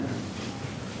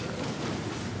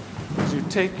As you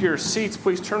take your seats,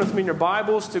 please turn with me in your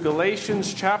Bibles to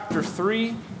Galatians chapter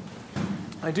 3.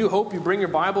 I do hope you bring your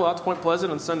Bible out to Point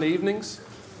Pleasant on Sunday evenings.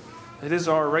 It is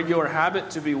our regular habit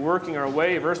to be working our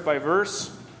way verse by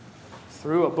verse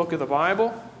through a book of the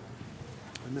Bible.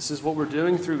 And this is what we're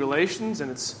doing through Galatians,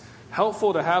 and it's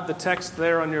helpful to have the text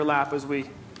there on your lap as we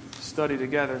study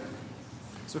together.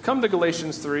 So we come to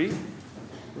Galatians 3.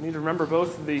 We need to remember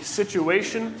both the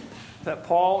situation that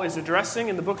Paul is addressing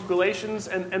in the book of Galatians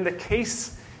and the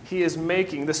case he is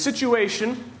making. The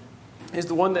situation is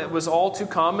the one that was all too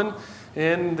common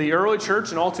in the early church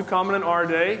and all too common in our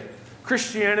day.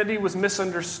 Christianity was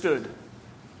misunderstood.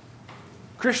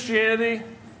 Christianity,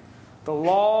 the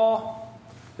law,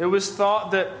 it was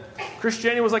thought that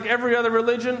Christianity was like every other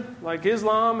religion, like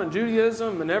Islam and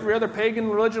Judaism and every other pagan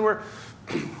religion, where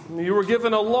you were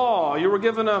given a law, you were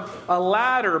given a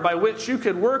ladder by which you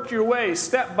could work your way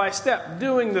step by step,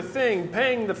 doing the thing,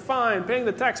 paying the fine, paying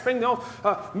the tax,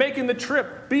 making the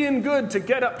trip, being good to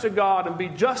get up to God and be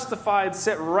justified,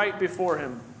 set right before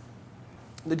Him.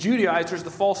 The Judaizers,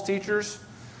 the false teachers,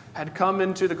 had come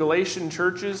into the Galatian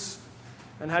churches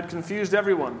and had confused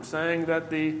everyone, saying that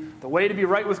the way to be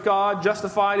right with God,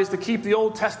 justified, is to keep the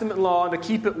Old Testament law and to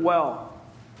keep it well.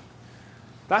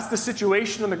 That's the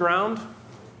situation on the ground.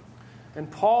 And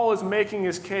Paul is making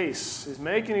his case. He's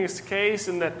making his case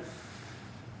in that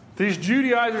these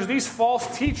Judaizers, these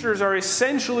false teachers, are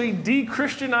essentially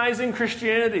de-Christianizing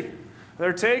Christianity.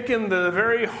 They're taking the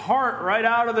very heart right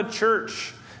out of the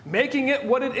church, making it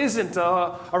what it isn't,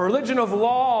 a religion of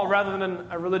law rather than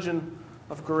a religion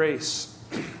of grace.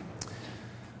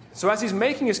 So as he's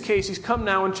making his case, he's come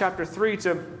now in chapter 3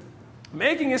 to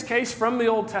making his case from the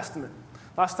Old Testament.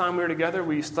 Last time we were together,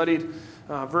 we studied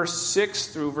verse 6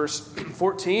 through verse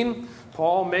 14.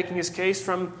 Paul making his case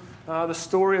from the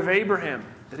story of Abraham.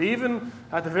 That even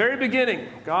at the very beginning,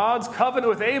 God's covenant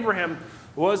with Abraham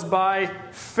was by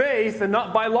faith and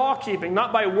not by law keeping,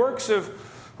 not by works of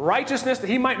righteousness that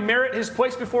he might merit his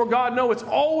place before God. No, it's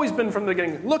always been from the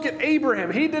beginning. Look at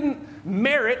Abraham. He didn't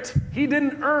merit, he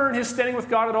didn't earn his standing with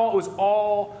God at all. It was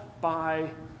all by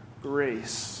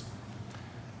grace.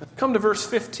 Come to verse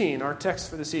 15, our text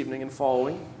for this evening and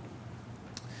following.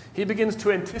 He begins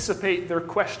to anticipate their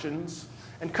questions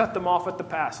and cut them off at the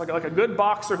pass. Like a good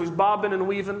boxer who's bobbing and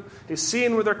weaving. He's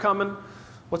seeing where they're coming.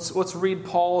 Let's read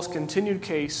Paul's continued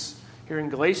case here in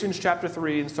Galatians chapter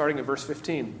 3 and starting at verse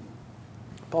 15.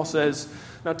 Paul says,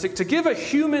 now to give a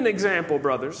human example,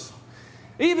 brothers,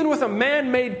 even with a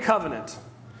man-made covenant,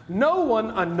 no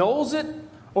one annuls it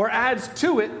or adds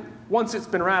to it once it's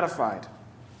been ratified.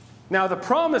 Now the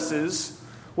promises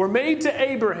were made to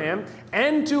Abraham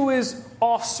and to his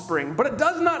offspring. But it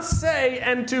does not say,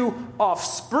 and to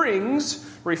offsprings,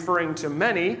 referring to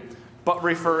many, but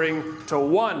referring to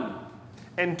one.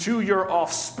 And to your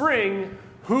offspring,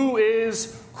 who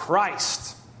is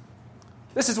Christ.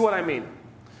 This is what I mean.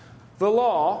 The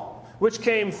law, which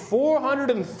came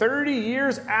 430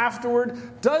 years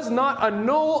afterward, does not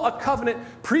annul a covenant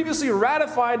previously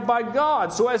ratified by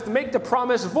God, so as to make the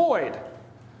promise void.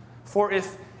 For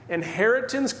if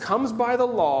inheritance comes by the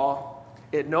law,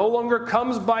 it no longer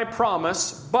comes by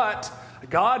promise, but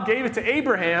God gave it to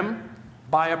Abraham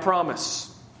by a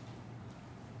promise.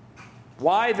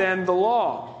 Why then the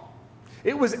law?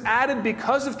 It was added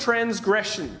because of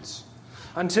transgressions,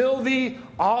 until the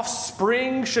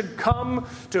offspring should come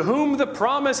to whom the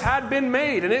promise had been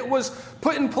made. And it was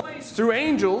put in place through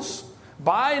angels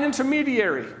by an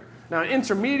intermediary. Now, an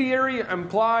intermediary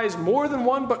implies more than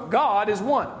one, but God is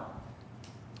one.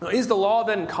 Now, is the law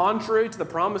then contrary to the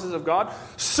promises of God?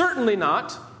 Certainly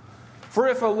not. For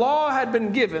if a law had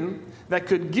been given that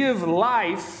could give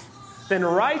life, then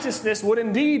righteousness would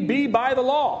indeed be by the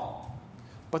law.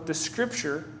 But the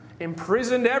Scripture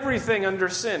imprisoned everything under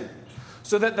sin,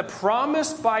 so that the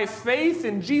promise by faith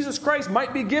in Jesus Christ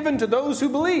might be given to those who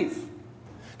believe.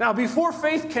 Now, before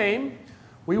faith came,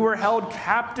 we were held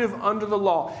captive under the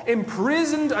law,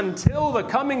 imprisoned until the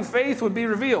coming faith would be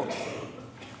revealed.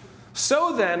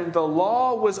 So then, the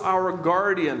law was our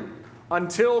guardian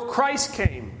until Christ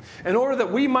came, in order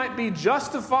that we might be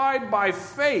justified by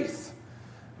faith.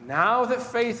 Now that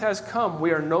faith has come,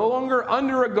 we are no longer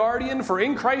under a guardian, for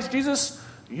in Christ Jesus,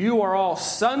 you are all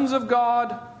sons of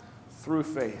God through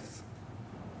faith.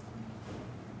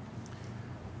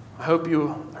 I hope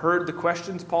you heard the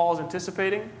questions Paul is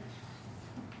anticipating.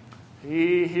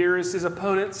 He hears his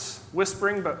opponents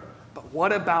whispering, but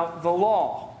what about the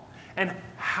law? And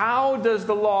how does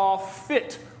the law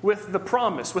fit with the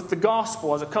promise, with the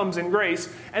gospel as it comes in grace?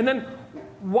 And then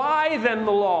why then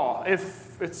the law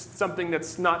if it's something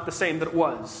that's not the same that it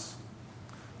was?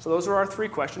 So those are our 3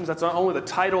 questions. That's not only the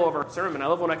title of our sermon. I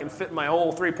love when I can fit my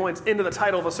whole 3 points into the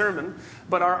title of a sermon.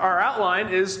 But our outline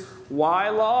is why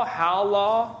law, how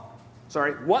law,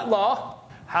 what law,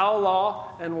 how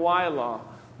law, and why law.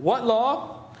 What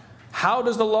law? How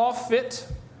does the law fit?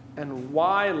 And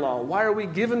why law? Why are we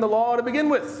given the law to begin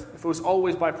with? If it was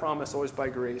always by promise, always by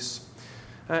grace.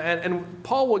 And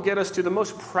Paul will get us to the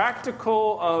most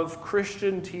practical of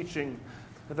Christian teaching,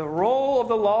 the role of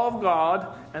the law of God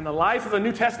and the life of a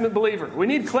New Testament believer. We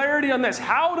need clarity on this.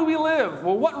 How do we live?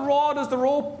 Well, what role does the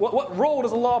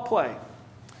law play?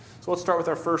 So let's start with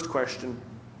our first question.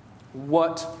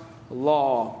 What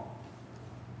law?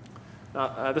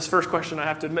 Now, this first question, I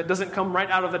have to admit, doesn't come right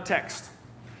out of the text.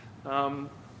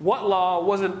 What law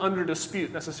wasn't under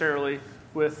dispute necessarily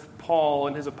with Paul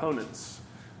and his opponents?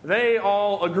 They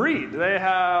all agreed. They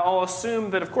all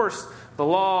assumed that, of course, the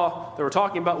law they were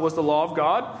talking about was the law of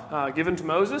God given to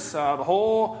Moses. The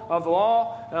whole of the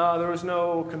law, there was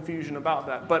no confusion about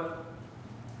that. But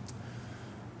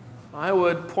I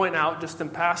would point out, just in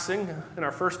passing, in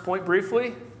our first point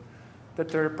briefly, that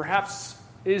there perhaps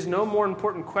is no more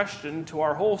important question to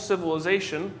our whole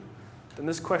civilization than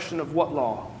this question of what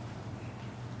law.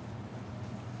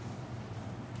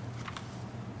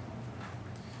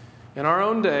 In our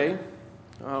own day,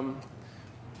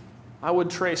 I would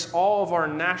trace all of our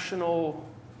national,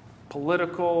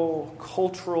 political,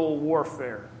 cultural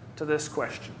warfare to this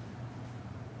question.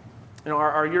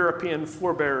 Our European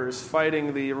forebears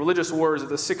fighting the religious wars of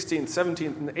the 16th,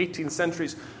 17th, and 18th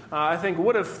centuries, I think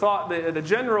would have thought the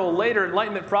general later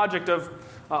Enlightenment project of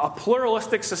a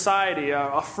pluralistic society,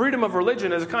 a freedom of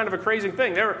religion is a kind of a crazy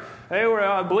thing. They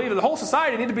believed that the whole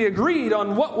society needed to be agreed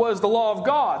on what was the law of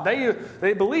God.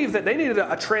 They believed that they needed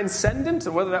a transcendent,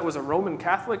 and whether that was a Roman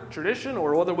Catholic tradition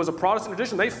or whether it was a Protestant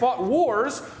tradition, they fought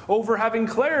wars over having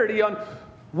clarity on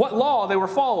what law they were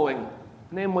following,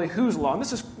 namely whose law. And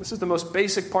this is the most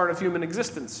basic part of human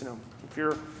existence. If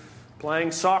you're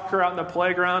playing soccer out in the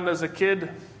playground as a kid,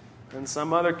 and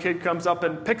some other kid comes up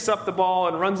and picks up the ball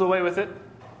and runs away with it,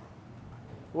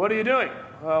 what are you doing?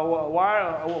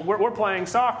 We're playing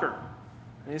soccer.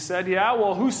 And he said, yeah,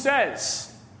 well, who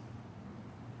says?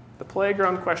 The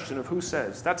playground question of who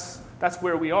says. That's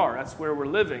where we are. That's where we're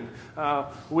living.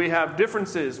 We have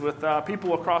differences with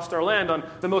people across our land on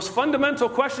the most fundamental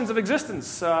questions of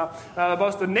existence,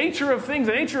 about the nature of things,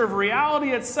 the nature of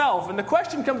reality itself. And the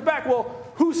question comes back, well,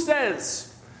 who says?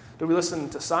 Do we listen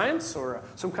to science or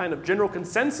some kind of general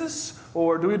consensus?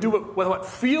 Or do we do what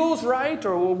feels right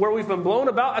or where we've been blown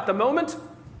about at the moment?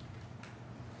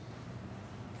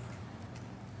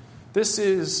 This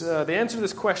is the answer to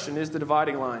this question is the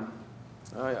dividing line.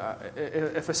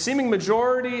 If a seeming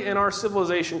majority in our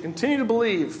civilization continue to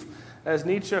believe, as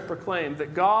Nietzsche proclaimed,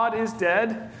 that God is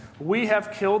dead, we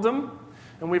have killed him,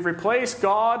 and we've replaced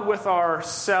God with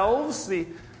ourselves, the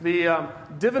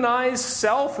divinized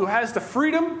self who has the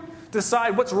freedom to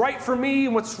decide what's right for me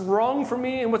and what's wrong for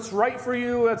me and what's right for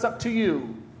you, that's up to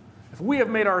you. If we have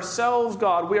made ourselves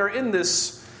God, we are in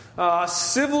this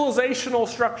civilizational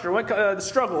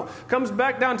struggle. Comes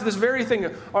back down to this very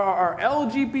thing. Are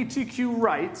LGBTQ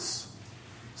rights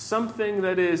something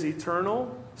that is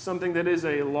eternal, something that is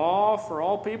a law for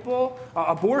all people?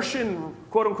 Abortion,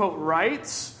 quote-unquote,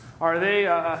 rights, are they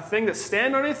a thing that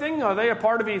stand on anything? Are they a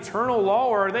part of eternal law,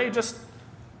 or are they just...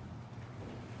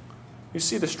 You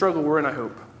see the struggle we're in, I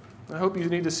hope. I hope you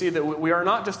need to see that we are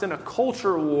not just in a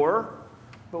culture war,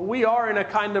 but we are in a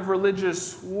kind of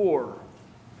religious war.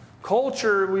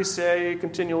 Culture, we say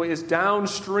continually, is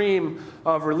downstream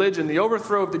of religion. The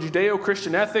overthrow of the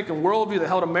Judeo-Christian ethic and worldview that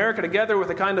held America together with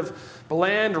a kind of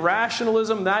bland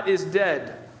rationalism, that is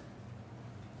dead.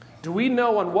 Do we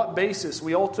know on what basis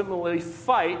we ultimately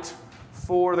fight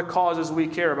for the causes we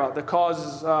care about, the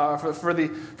causes for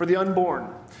the unborn,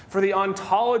 for the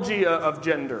ontology of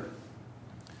gender?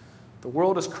 The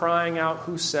world is crying out,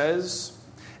 who says?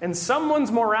 And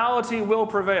someone's morality will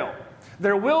prevail.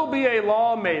 There will be a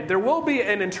law made. There will be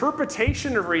an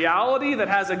interpretation of reality that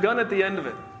has a gun at the end of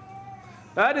it.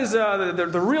 That is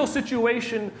the real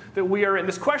situation that we are in.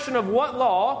 This question of what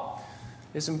law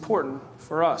is important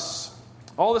for us.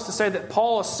 All this to say that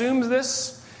Paul assumes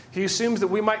this. He assumes that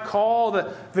we might call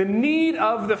the need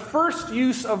of the first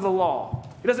use of the law.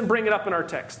 He doesn't bring it up in our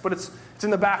text, but it's in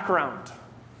the background.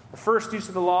 The first use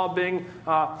of the law being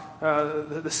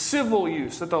the civil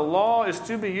use, that the law is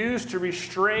to be used to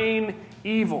restrain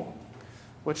evil,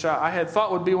 which I had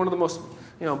thought would be one of the most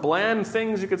bland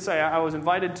things you could say. I was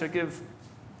invited to give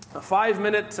a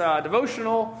 5-minute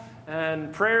devotional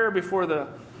and prayer before the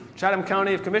Chatham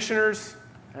County of Commissioners,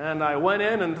 and I went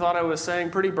in and thought I was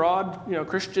saying pretty broad,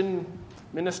 Christian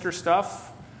minister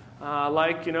stuff.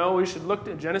 We should look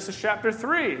at Genesis chapter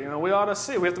 3. We ought to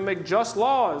see. We have to make just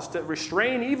laws to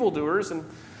restrain evildoers. And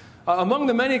among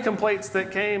the many complaints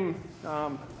that came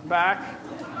back,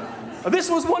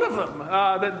 this was one of them.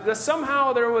 That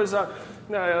somehow there was I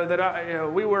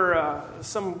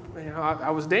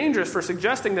was dangerous for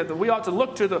suggesting that we ought to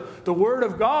look to the Word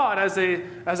of God as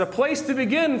a place to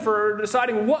begin for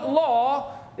deciding what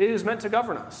law is meant to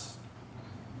govern us.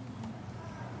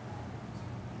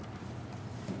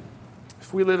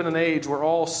 If we live in an age where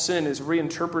all sin is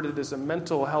reinterpreted as a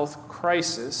mental health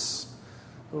crisis,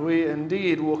 we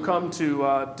indeed will come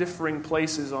to differing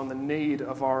places on the need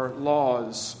of our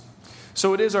laws.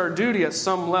 So it is our duty at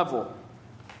some level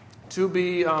to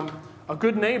be a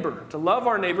good neighbor, to love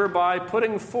our neighbor by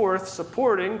putting forth,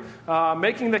 supporting,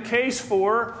 making the case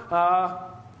for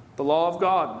the law of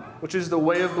God, which is the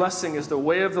way of blessing, is the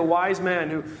way of the wise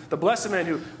man, the blessed man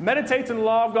who meditates in the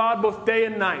law of God both day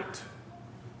and night.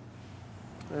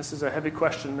 This is a heavy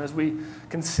question. As we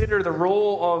consider the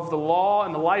role of the law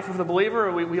in the life of the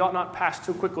believer, we ought not pass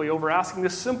too quickly over asking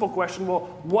this simple question, well,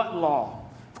 what law?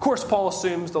 Of course, Paul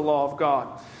assumes the law of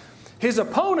God. His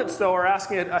opponents, though, are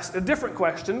asking a different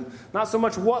question, not so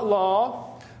much what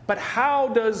law, but how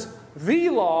does the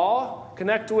law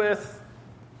connect with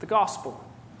the gospel?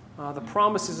 The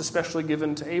promises especially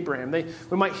given to Abraham.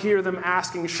 We might hear them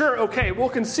asking, sure, okay, we'll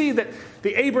concede that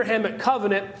the Abrahamic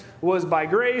covenant was by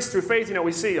grace through faith.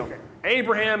 We see, okay,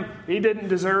 Abraham, he didn't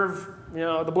deserve,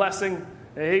 the blessing.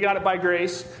 He got it by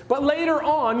grace. But later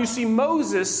on, you see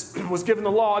Moses was given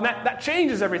the law, and that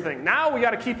changes everything. Now we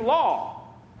got to keep law.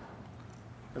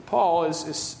 And Paul is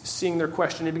seeing their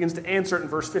question. He begins to answer it in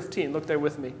verse 15. Look there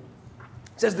with me.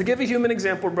 It says, to give a human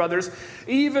example, brothers,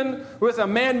 even with a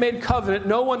man-made covenant,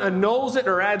 no one annuls it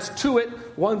or adds to it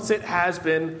once it has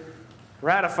been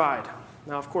ratified.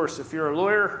 Now, of course, if you're a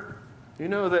lawyer, you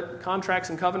know that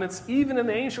contracts and covenants, even in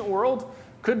the ancient world,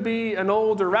 could be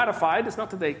annulled or ratified. It's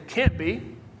not that they can't be,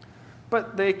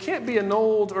 but they can't be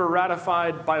annulled or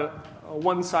ratified by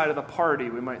one side of the party,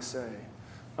 we might say.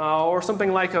 Or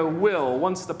something like a will.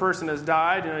 Once the person has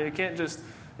died, you can't just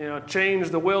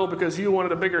change the will because you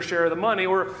wanted a bigger share of the money.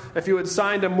 Or if you had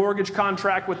signed a mortgage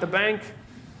contract with the bank,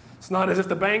 it's not as if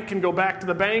the bank can go back to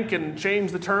the bank and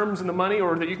change the terms and the money,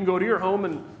 or that you can go to your home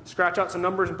and scratch out some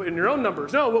numbers and put in your own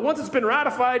numbers. No, but once it's been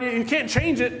ratified, you can't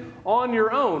change it on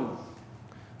your own.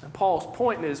 And Paul's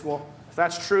point is, well, if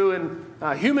that's true in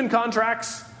human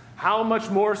contracts, how much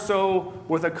more so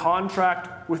with a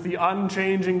contract with the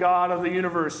unchanging God of the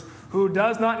universe, who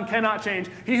does not and cannot change,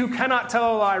 he who cannot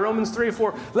tell a lie. Romans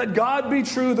 3:4, let God be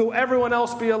true, though everyone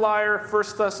else be a liar. 1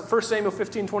 Samuel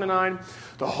 15:29,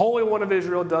 the Holy One of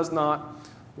Israel does not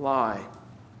lie.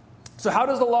 So how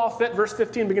does the law fit? Verse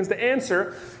 15 begins to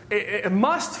answer. It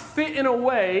must fit in a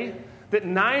way that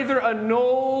neither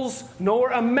annuls nor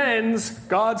amends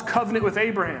God's covenant with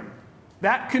Abraham.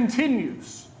 That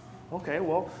continues. Okay,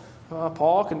 well,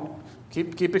 Paul can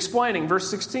keep explaining. Verse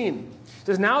 16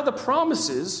 says, now the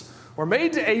promises were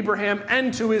made to Abraham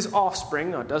and to his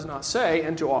offspring. Now, it does not say,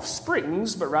 and to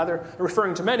offsprings, but rather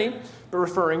referring to many, but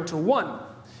referring to one.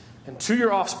 And to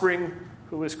your offspring,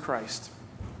 who is Christ.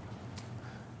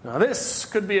 Now, this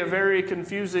could be a very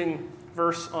confusing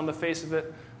verse on the face of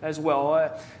it as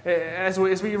well. As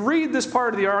we read this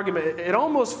part of the argument, it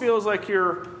almost feels like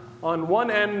you're on one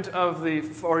end of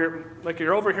like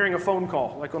you're overhearing a phone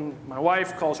call. Like when my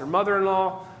wife calls her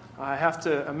mother-in-law, I have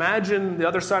to imagine the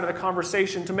other side of the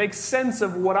conversation to make sense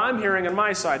of what I'm hearing on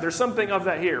my side. There's something of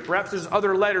that here. Perhaps there's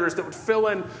other letters that would fill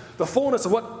in the fullness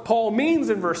of what Paul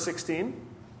means in verse 16.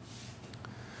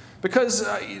 Because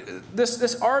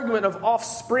this argument of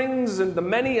offsprings and the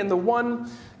many and the one,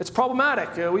 it's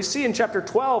problematic. We see in chapter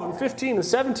 12 and 15 and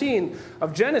 17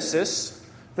 of Genesis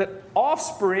that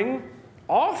offspring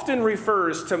often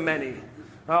refers to many,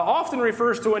 often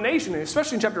refers to a nation,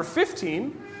 especially in chapter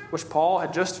 15, which Paul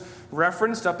had just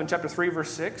referenced up in chapter 3,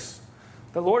 verse 6.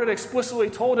 The Lord had explicitly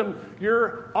told him,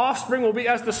 your offspring will be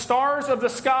as the stars of the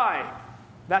sky.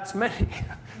 That's many.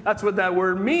 That's what that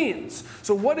word means.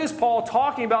 So what is Paul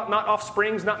talking about? Not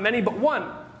offsprings, not many, but one,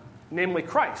 namely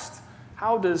Christ.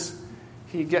 How does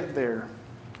he get there?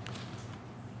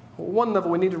 Well, one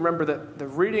level, we need to remember that the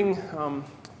reading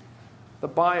the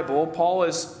Bible, Paul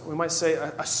is, we might say,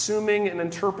 assuming an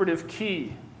interpretive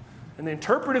key. And the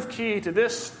interpretive key to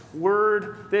this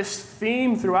word, this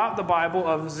theme throughout the Bible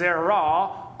of zerah,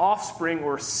 offspring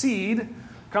or seed,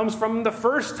 comes from the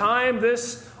first time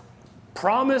this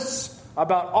promise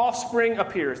about offspring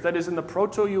appears. That is in the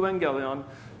proto-evangelion,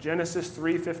 Genesis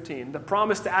 3:15. The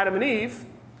promise to Adam and Eve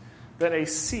that a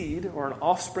seed or an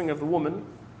offspring of the woman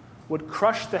would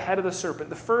crush the head of the serpent.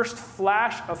 The first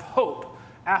flash of hope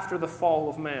after the fall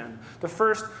of man. The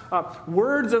first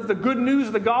words of the good news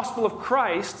of the gospel of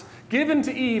Christ given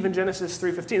to Eve in Genesis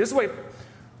 3:15. This is the way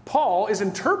Paul is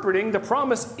interpreting the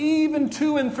promise even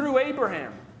to and through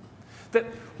Abraham. That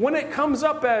when it comes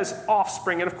up as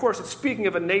offspring, and of course it's speaking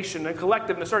of a nation, a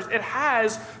collective, and it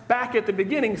has back at the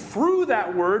beginning, through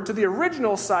that word to the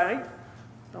original site,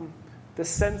 the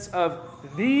sense of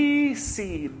the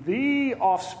seed, the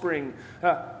offspring.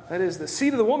 That is the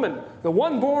seed of the woman, the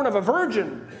one born of a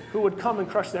virgin who would come and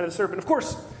crush the head of the serpent. Of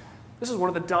course, this is one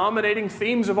of the dominating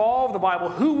themes of all of the Bible.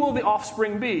 Who will the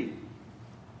offspring be?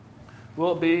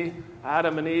 Will it be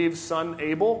Adam and Eve's son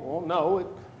Abel? Well, no, it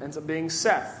ends up being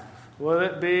Seth. Will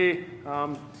it be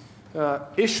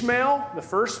Ishmael, the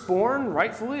firstborn,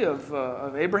 rightfully,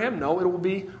 of Abraham? No, it will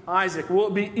be Isaac. Will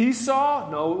it be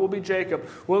Esau? No, it will be Jacob.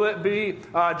 Will it be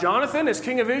Jonathan as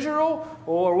king of Israel?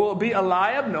 Or will it be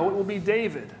Eliab? No, it will be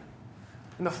David.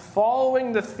 And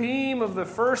following the theme of the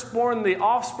firstborn, the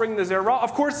offspring, the Zerah,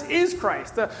 of course, is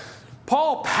Christ.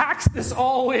 Paul packs this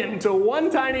all into one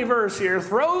tiny verse here,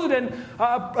 throws it in,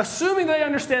 assuming they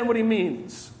understand what he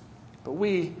means. But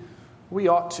we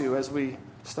ought to, as we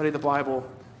study the Bible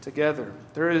together.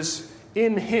 There is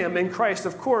in him, in Christ,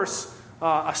 of course,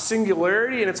 a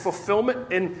singularity in its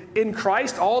fulfillment in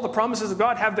Christ. All the promises of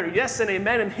God have their yes and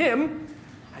amen in him.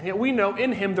 And yet we know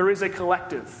in him there is a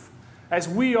collective. As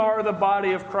we are the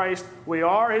body of Christ, we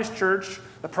are his church.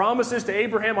 The promises to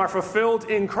Abraham are fulfilled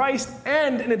in Christ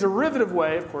and in a derivative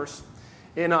way, of course,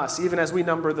 in us, even as we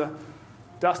number the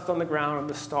dust on the ground and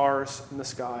the stars in the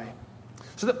sky.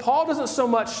 So that Paul doesn't so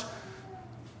much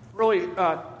really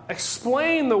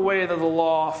explain the way that the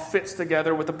law fits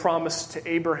together with the promise to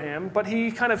Abraham, but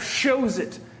he kind of shows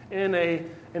it in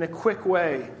a quick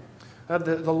way.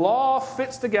 The law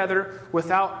fits together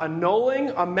without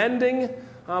annulling, amending,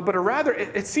 but rather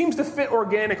it seems to fit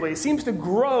organically. It seems to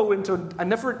grow into a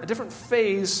different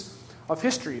phase of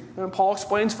history. And Paul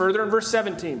explains further in verse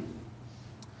 17.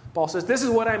 Paul says, "This is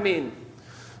what I mean.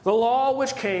 The law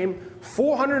which came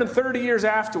 430 years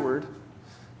afterward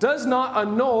does not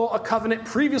annul a covenant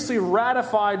previously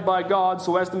ratified by God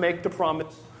so as to make the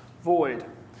promise void."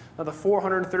 Now, the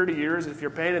 430 years, if you're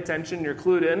paying attention, you're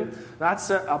clued in, that's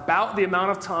about the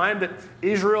amount of time that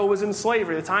Israel was in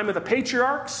slavery, the time of the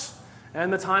patriarchs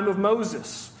and the time of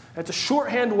Moses. It's a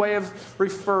shorthand way of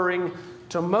referring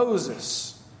to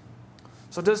Moses.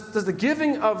 So does the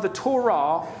giving of the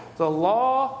Torah, the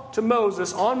law to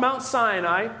Moses on Mount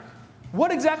Sinai,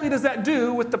 what exactly does that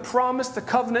do with the promise, the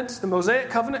covenant, the Mosaic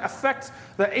covenant, affect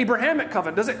the Abrahamic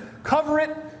covenant? Does it cover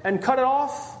it and cut it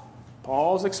off?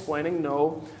 Paul's explaining,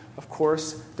 no, of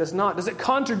course, does not. Does it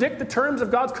contradict the terms of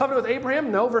God's covenant with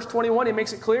Abraham? No. Verse 21, he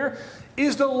makes it clear.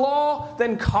 Is the law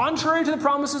then contrary to the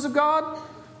promises of God?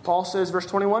 Paul says, verse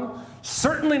 21,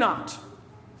 certainly not.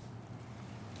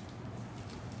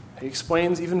 He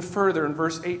explains even further in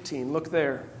verse 18. Look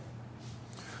there.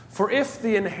 For if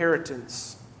the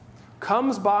inheritance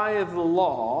comes by the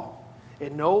law,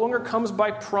 it no longer comes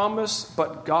by promise,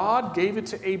 but God gave it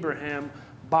to Abraham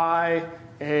by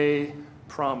a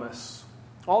promise.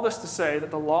 All this to say that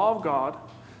the law of God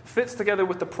fits together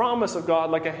with the promise of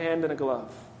God like a hand in a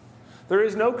glove. There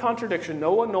is no contradiction,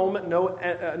 no annulment,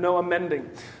 no amending.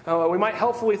 We might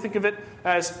helpfully think of it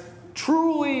as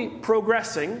truly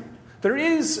progressing. There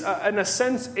is, in a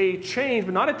sense, a change,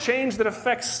 but not a change that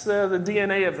affects the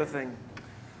DNA of the thing.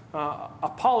 A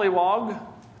pollywog, a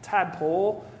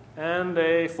tadpole, and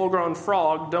a full-grown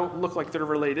frog don't look like they're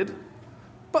related,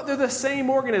 but they're the same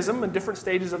organism in different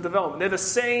stages of development. They're the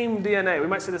same DNA. We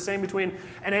might say the same between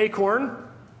an acorn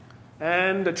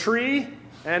and a tree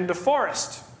and a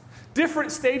forest.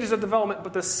 Different stages of development,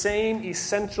 but the same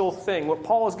essential thing. What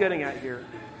Paul is getting at here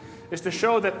is to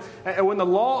show that when the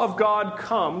law of God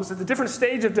comes, it's a different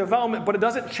stage of development, but it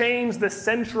doesn't change the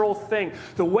central thing.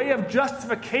 The way of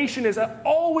justification has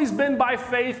always been by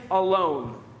faith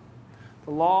alone.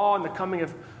 The law and the coming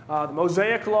of the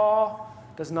Mosaic law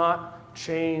does not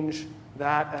change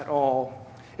that at all.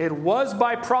 It was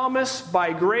by promise,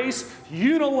 by grace,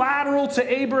 unilateral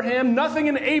to Abraham, nothing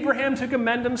in Abraham to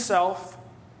commend himself.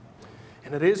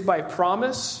 And it is by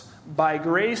promise, by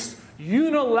grace,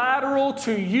 unilateral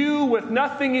to you, with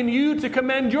nothing in you to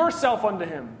commend yourself unto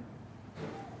him.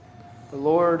 The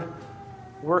Lord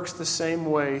works the same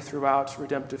way throughout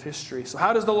redemptive history. So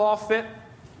how does the law fit?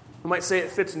 We might say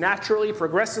it fits naturally,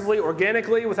 progressively,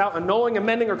 organically, without annulling,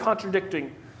 amending, or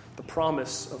contradicting the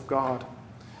promise of God.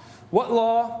 What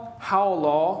law? How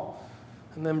law?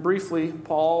 And then briefly,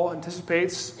 Paul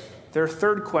anticipates their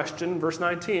third question, verse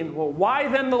 19. Well, why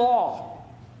then the law?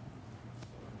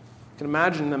 You can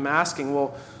imagine them asking,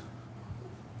 well,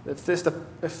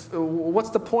 What's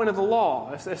the point of the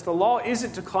law? If the law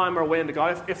isn't to climb our way into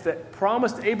God, if the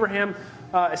promise to Abraham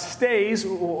stays,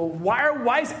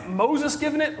 why is Moses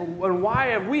given it? And why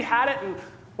have we had it? And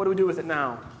what do we do with it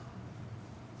now?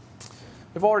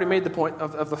 We've already made the point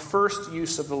of the first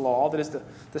use of the law, that is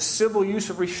the civil use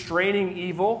of restraining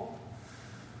evil.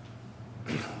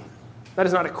 That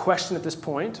is not a question at this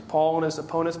point. Paul and his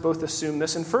opponents both assume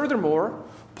this. And furthermore,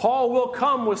 Paul will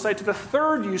come, we'll say, to the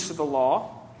third use of the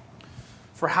law,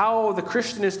 for how the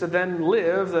Christian is to then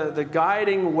live. The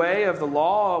guiding way of the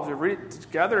law, if we read it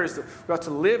together, is that we ought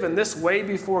to live in this way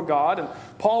before God. And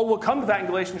Paul will come to that in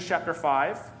Galatians chapter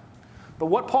 5. But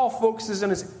what Paul focuses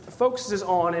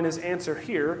on in his answer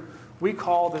here, we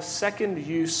call the second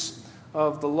use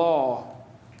of the law.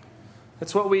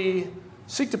 It's what we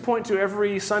seek to point to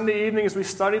every Sunday evening as we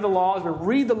study the law, as we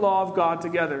read the law of God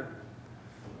together.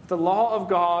 The law of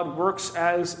God works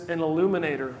as an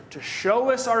illuminator to show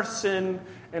us our sin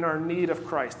and our need of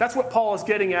Christ. That's what Paul is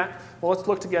getting at. Well, let's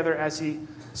look together as he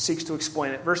seeks to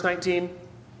explain it. Verse 19,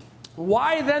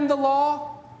 why then the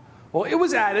law? Well, it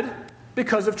was added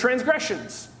because of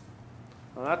transgressions.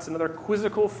 Well, that's another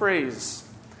quizzical phrase.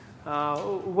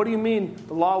 What do you mean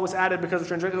the law was added because of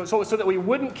transgressions? So that we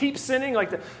wouldn't keep sinning?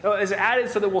 Is it added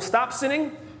so that we'll stop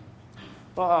sinning?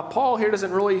 Paul here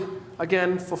doesn't really,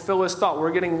 again, fulfill his thought.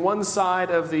 We're getting one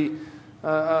side of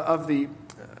the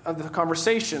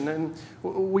conversation, and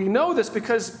we know this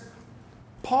because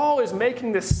Paul is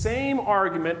making the same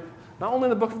argument not only in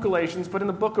the book of Galatians, but in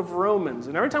the book of Romans.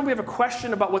 And every time we have a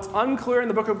question about what's unclear in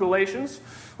the book of Galatians,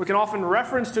 we can often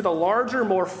reference to the larger,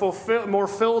 more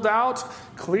filled out,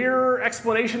 clearer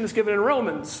explanation that's given in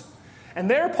Romans. And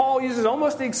there Paul uses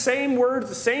almost the same words,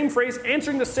 the same phrase,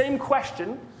 answering the same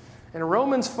question. In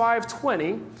Romans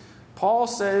 5:20, Paul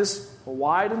says,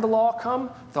 why did the law come?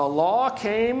 The law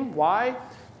came, why?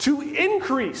 To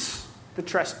increase the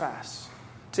trespass.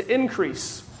 To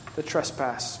increase the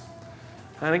trespass.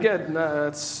 And again,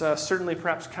 it's certainly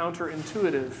perhaps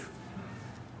counterintuitive.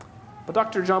 But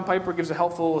Dr. John Piper gives a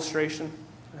helpful illustration.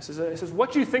 He says,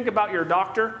 what you think about your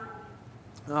doctor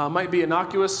might be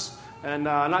innocuous and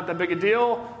not that big a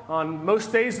deal on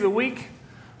most days of the week.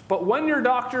 But when your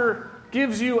doctor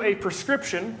gives you a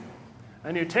prescription,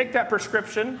 and you take that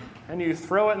prescription and you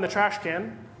throw it in the trash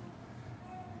can,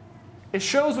 it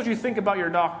shows what you think about your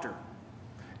doctor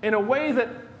in a way that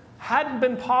hadn't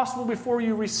been possible before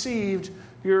you received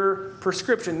your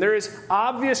prescription. There is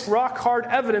obvious, rock-hard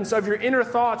evidence of your inner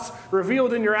thoughts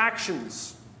revealed in your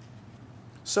actions.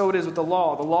 So it is with the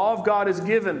law. The law of God is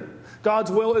given.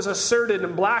 God's will is asserted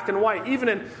in black and white, even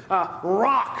in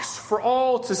rocks for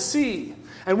all to see.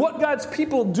 And what God's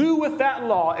people do with that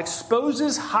law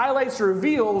exposes, highlights,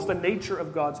 reveals the nature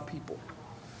of God's people.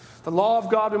 The law of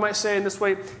God, we might say in this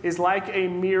way, is like a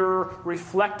mirror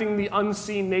reflecting the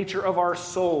unseen nature of our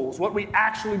souls, what we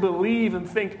actually believe and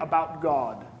think about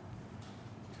God.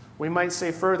 We might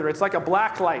say further, it's like a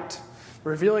black light,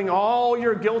 revealing all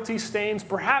your guilty stains,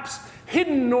 perhaps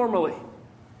hidden normally.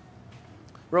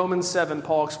 Romans 7,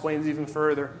 Paul explains even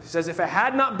further. He says, if it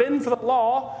had not been for the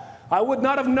law, I would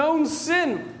not have known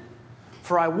sin,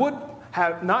 for I would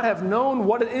not have known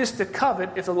what it is to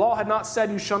covet if the law had not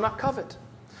said, you shall not covet.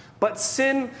 But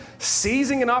sin,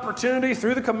 seizing an opportunity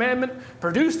through the commandment,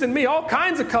 produced in me all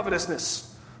kinds of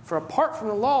covetousness. For apart from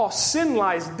the law, sin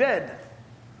lies dead.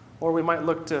 Or we might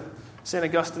look to St.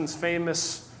 Augustine's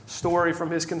famous story from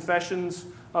his Confessions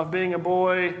of being a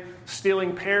boy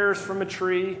stealing pears from a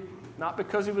tree, not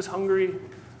because he was hungry,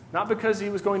 not because he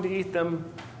was going to eat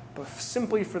them, but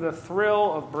simply for the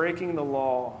thrill of breaking the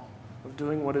law, of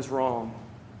doing what is wrong.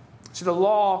 See, the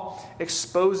law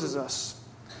exposes us.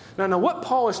 Now, what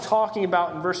Paul is talking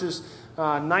about in verses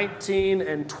 19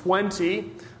 and 20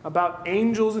 about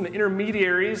angels and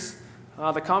intermediaries,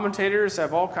 the commentators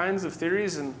have all kinds of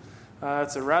theories, and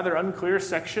it's a rather unclear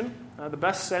section. The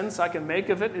best sense I can make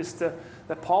of it is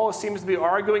that Paul seems to be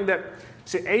arguing that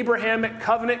the Abrahamic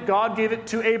covenant, God gave it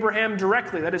to Abraham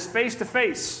directly, that is face to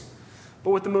face.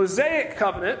 But with the Mosaic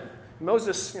covenant,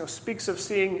 Moses speaks of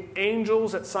seeing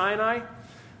angels at Sinai,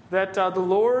 that the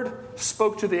Lord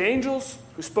spoke to the angels,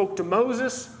 who spoke to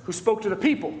Moses, who spoke to the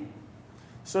people.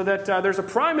 So that there's a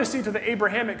primacy to the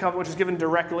Abrahamic covenant, which is given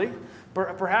directly,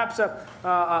 perhaps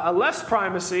a less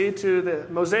primacy to the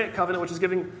Mosaic covenant, which is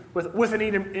given with an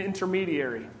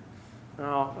intermediary.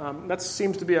 That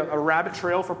seems to be a rabbit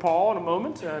trail for Paul in a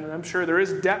moment, and I'm sure there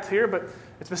is depth here, but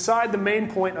it's beside the main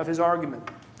point of his argument.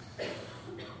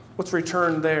 Let's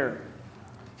return there.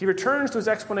 He returns to his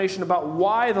explanation about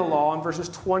why the law in verses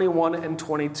 21 and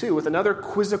 22 with another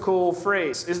quizzical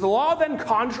phrase. Is the law then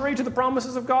contrary to the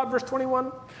promises of God, verse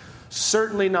 21?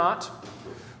 Certainly not.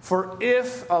 For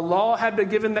if a law had been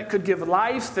given that could give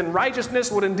life, then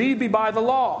righteousness would indeed be by the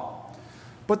law.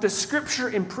 But the Scripture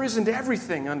imprisoned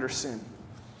everything under sin,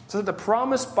 so that the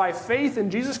promise by faith in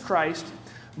Jesus Christ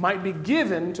might be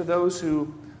given to those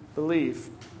who believe.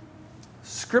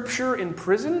 Scripture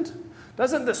imprisoned?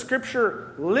 Doesn't the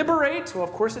Scripture liberate? Well,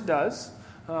 of course it does.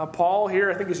 Paul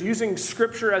here, I think, is using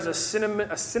Scripture as a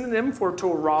synonym for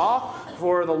Torah,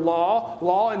 for the law.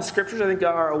 Law and Scriptures, I think,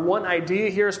 are one idea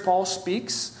here as Paul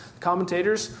speaks.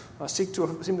 Commentators seem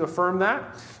to affirm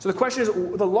that. So the question is,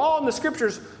 the law and the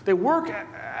Scriptures, they work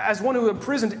as one who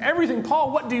imprisoned everything.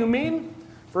 Paul, what do you mean?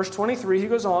 Verse 23, he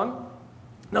goes on.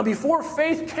 Now before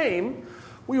faith came,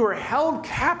 we were held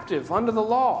captive under the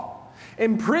law,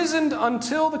 imprisoned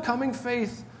until the coming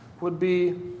faith would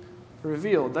be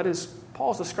revealed. That is,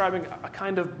 Paul's describing a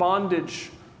kind of bondage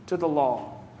to the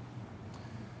law.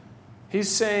 He's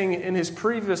saying in his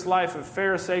previous life of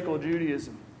Pharisaical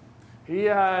Judaism, he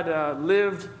had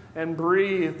lived and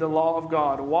breathed the law of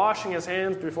God, washing his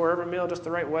hands before every meal just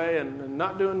the right way, and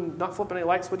not flipping any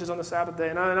light switches on the Sabbath day,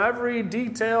 and every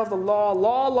detail of the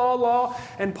law.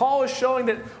 And Paul is showing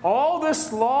that all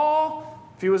this law,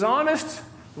 if he was honest,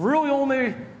 really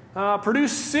only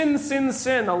produced sin.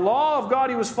 The law of God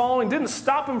he was following didn't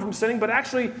stop him from sinning, but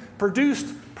actually produced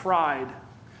pride.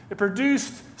 It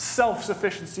produced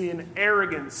self-sufficiency and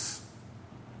arrogance.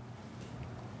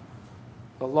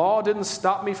 The law didn't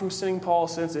stop me from sinning, Paul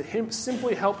says. It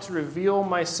simply helped to reveal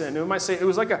my sin. We might say it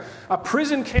was like a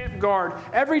prison camp guard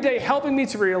every day helping me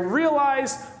to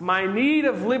realize my need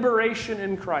of liberation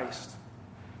in Christ.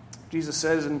 Jesus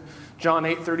says in John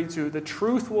 8:32, the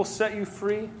truth will set you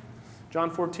free. John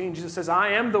 14, Jesus says, I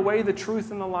am the way, the truth,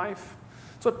 and the life.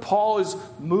 That's what Paul is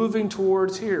moving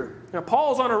towards here. Now,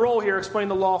 Paul's on a roll here explaining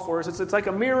the law for us. It's like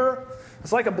a mirror.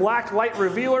 It's like a black light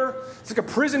revealer. It's like a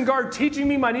prison guard teaching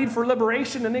me my need for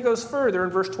liberation. And he goes further in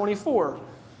verse 24. It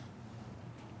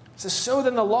says, so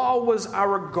then the law was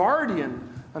our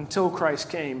guardian until Christ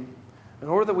came, in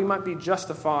order that we might be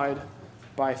justified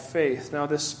by faith. Now,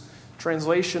 this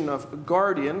translation of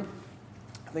guardian,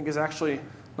 I think, is actually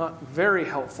not very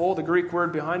helpful. The Greek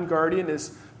word behind guardian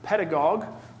is pedagogue.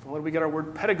 From where we get our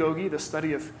word pedagogy, the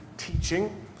study of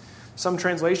teaching. Some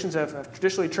translations have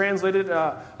traditionally translated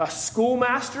a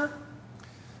schoolmaster.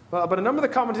 But a number of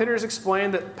the commentators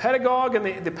explain that pedagogue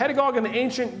and the pedagogue in the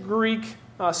ancient Greek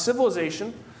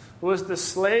civilization was the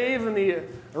slave in the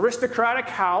aristocratic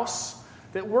house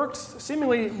that worked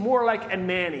seemingly more like a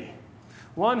nanny.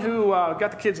 One who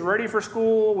got the kids ready for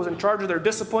school, was in charge of their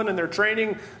discipline and their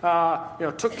training,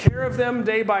 took care of them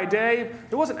day by day.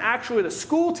 It wasn't actually the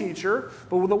school teacher,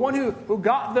 but the one who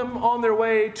got them on their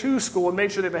way to school and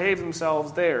made sure they behaved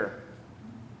themselves there.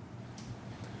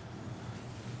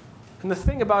 And the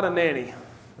thing about a nanny,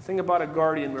 the thing about a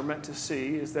guardian we're meant to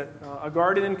see is that a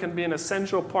guardian can be an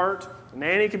essential part, a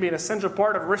nanny can be an essential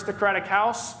part of an aristocratic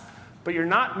house, but you're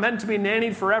not meant to be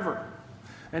nannied forever.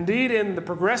 Indeed, in the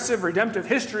progressive, redemptive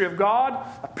history of God,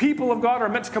 the people of God are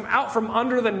meant to come out from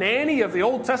under the nanny of the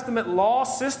Old Testament law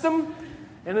system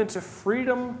and into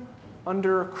freedom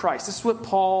under Christ. This is what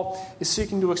Paul is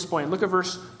seeking to explain. Look at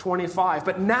verse 25.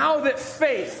 But now that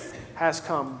faith has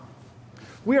come,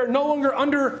 we are no longer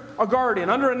under a guardian,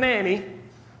 under a nanny.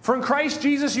 For in Christ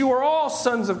Jesus you are all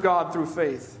sons of God through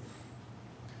faith.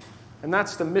 And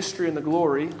that's the mystery and the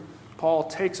glory Paul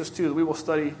takes us to that we will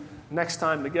study next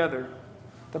time together.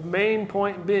 The main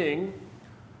point being,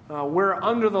 we're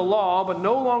under the law, but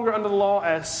no longer under the law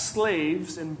as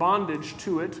slaves in bondage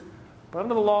to it, but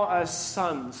under the law as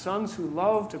sons who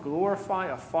love to glorify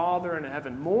a Father in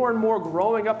heaven, more and more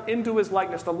growing up into His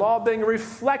likeness, the law being a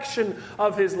reflection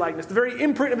of His likeness. The very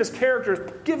imprint of His character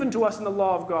is given to us in the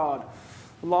law of God.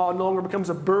 The law no longer becomes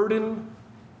a burden,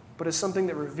 but is something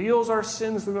that reveals our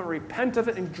sins. We will repent of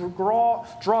it and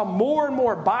draw more and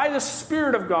more by the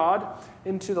Spirit of God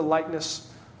into the likeness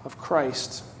of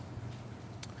Christ.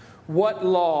 What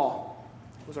law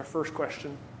was our first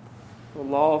question? The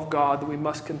law of God that we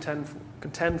must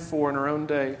contend for in our own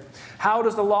day. How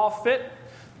does the law fit?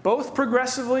 Both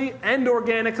progressively and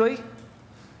organically,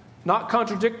 not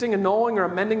contradicting, annulling, or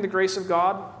amending the grace of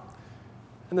God.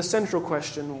 And the central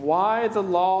question, why the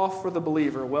law for the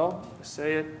believer? Well, I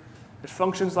say it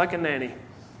functions like a nanny,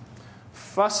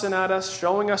 fussing at us,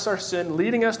 showing us our sin,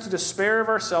 leading us to despair of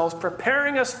ourselves,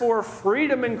 preparing us for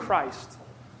freedom in Christ.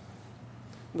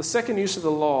 The second use of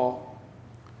the law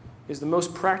is the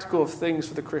most practical of things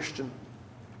for the Christian.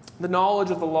 The knowledge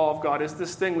of the law of God is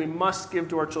this thing we must give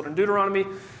to our children. Deuteronomy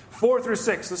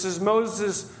 4-6. This is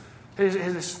Moses'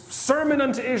 his sermon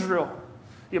unto Israel.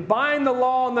 You bind the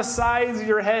law on the sides of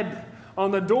your head,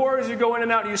 on the doors you go in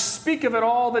and out. You speak of it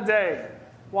all the day.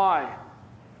 Why?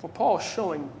 Well, Paul is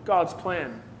showing God's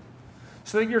plan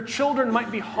so that your children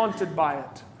might be haunted by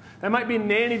it. They might be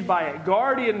nannied by it,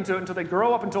 guardian into it until they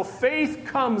grow up, until faith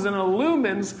comes and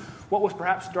illumines what was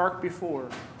perhaps dark before.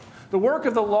 The work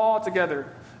of the law together,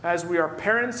 as we are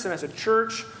parents and as a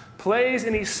church, plays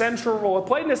an essential role. It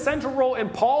played an essential role in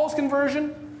Paul's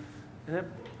conversion, and it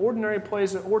ordinarily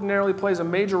plays a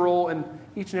major role in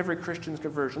each and every Christian's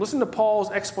conversion. Listen to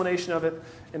Paul's explanation of it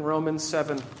in Romans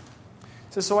 7. It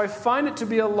says, "So I find it to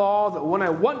be a law that when I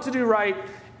want to do right,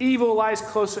 evil lies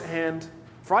close at hand.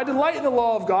 For I delight in the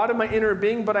law of God in my inner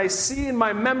being, but I see in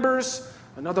my members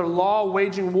another law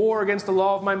waging war against the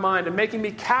law of my mind and making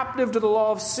me captive to the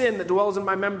law of sin that dwells in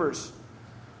my members.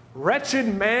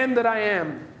 Wretched man that I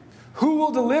am, who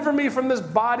will deliver me from this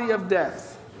body of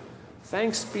death?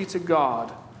 Thanks be to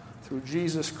God through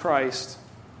Jesus Christ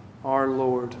our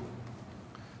Lord."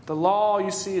 The law,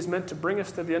 you see, is meant to bring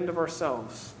us to the end of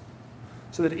ourselves,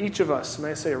 so that each of us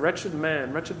may say, "Wretched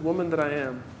man, wretched woman that I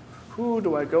am, who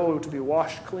do I go to be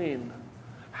washed clean?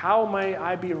 How may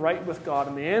I be right with God?"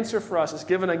 And the answer for us is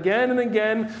given again and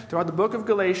again throughout the book of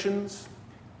Galatians.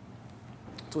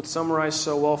 It's what's summarized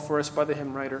so well for us by the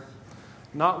hymn writer.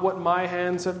 "Not what my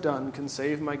hands have done can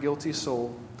save my guilty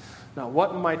soul. Not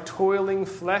what my toiling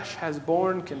flesh has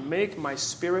borne can make my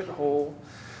spirit whole.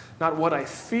 Not what I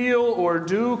feel or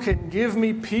do can give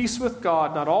me peace with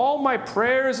God. Not all my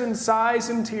prayers and sighs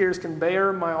and tears can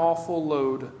bear my awful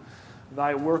load.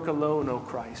 Thy work alone, O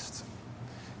Christ,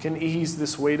 can ease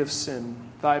this weight of sin.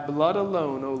 Thy blood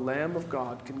alone, O Lamb of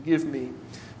God, can give me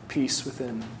peace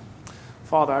within."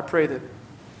 Father, I pray that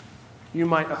you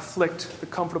might afflict the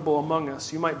comfortable among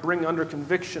us. You might bring under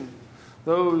conviction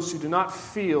those who do not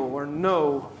feel or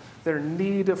know their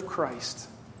need of Christ.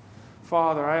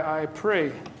 Father, I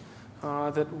pray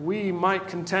that we might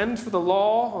contend for the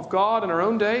law of God in our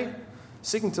own day,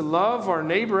 seeking to love our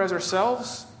neighbor as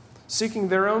ourselves, seeking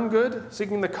their own good,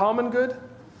 seeking the common good.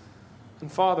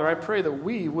 And Father, I pray that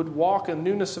we would walk in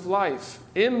newness of life,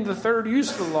 in the third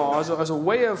use of the law as a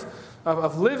way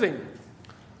of living,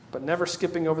 but never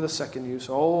skipping over the second use,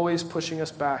 always pushing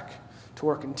us back to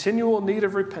our continual need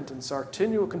of repentance, our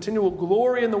continual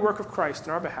glory in the work of Christ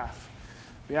in our behalf.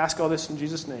 We ask all this in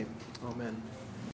Jesus' name. Amen.